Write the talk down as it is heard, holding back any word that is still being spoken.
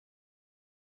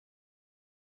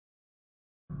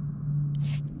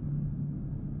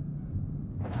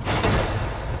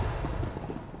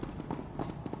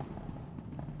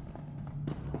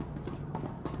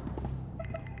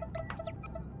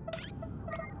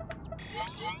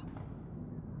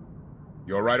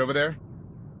You alright over there?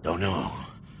 Don't know.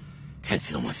 Can't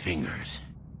feel my fingers.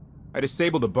 I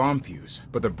disabled the bomb fuse,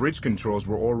 but the bridge controls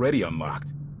were already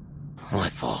unlocked. My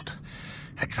fault.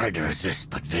 I tried to resist,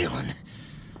 but Valen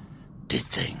did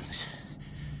things.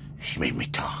 She made me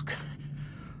talk.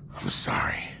 I'm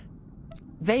sorry.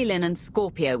 Valen and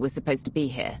Scorpio were supposed to be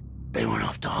here. They went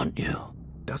off to hunt you.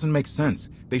 Doesn't make sense.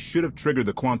 They should have triggered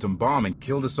the quantum bomb and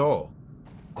killed us all.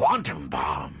 Quantum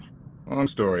bomb? Long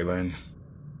story, Len.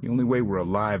 The only way we're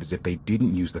alive is if they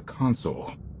didn't use the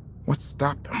console. What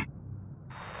stopped them?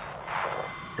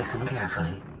 Listen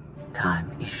carefully.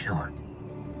 Time is short.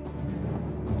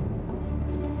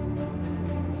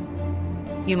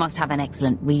 You must have an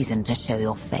excellent reason to show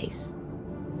your face.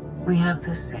 We have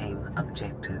the same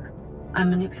objective. I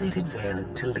manipulated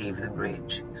Valen to leave the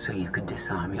bridge so you could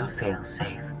disarm your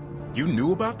failsafe. You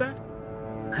knew about that?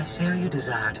 I share your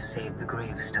desire to save the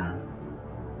gravestone.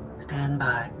 Stand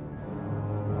by.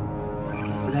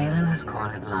 Valen has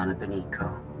cornered Lana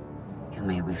Benico. You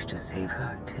may wish to save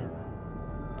her, too.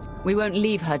 We won't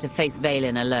leave her to face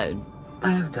Valen alone.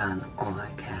 I have done all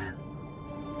I can.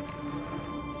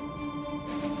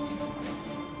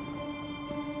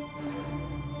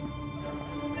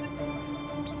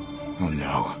 Oh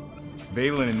no.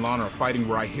 Valen and Lana are fighting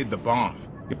where I hid the bomb.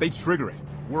 If they trigger it,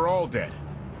 we're all dead.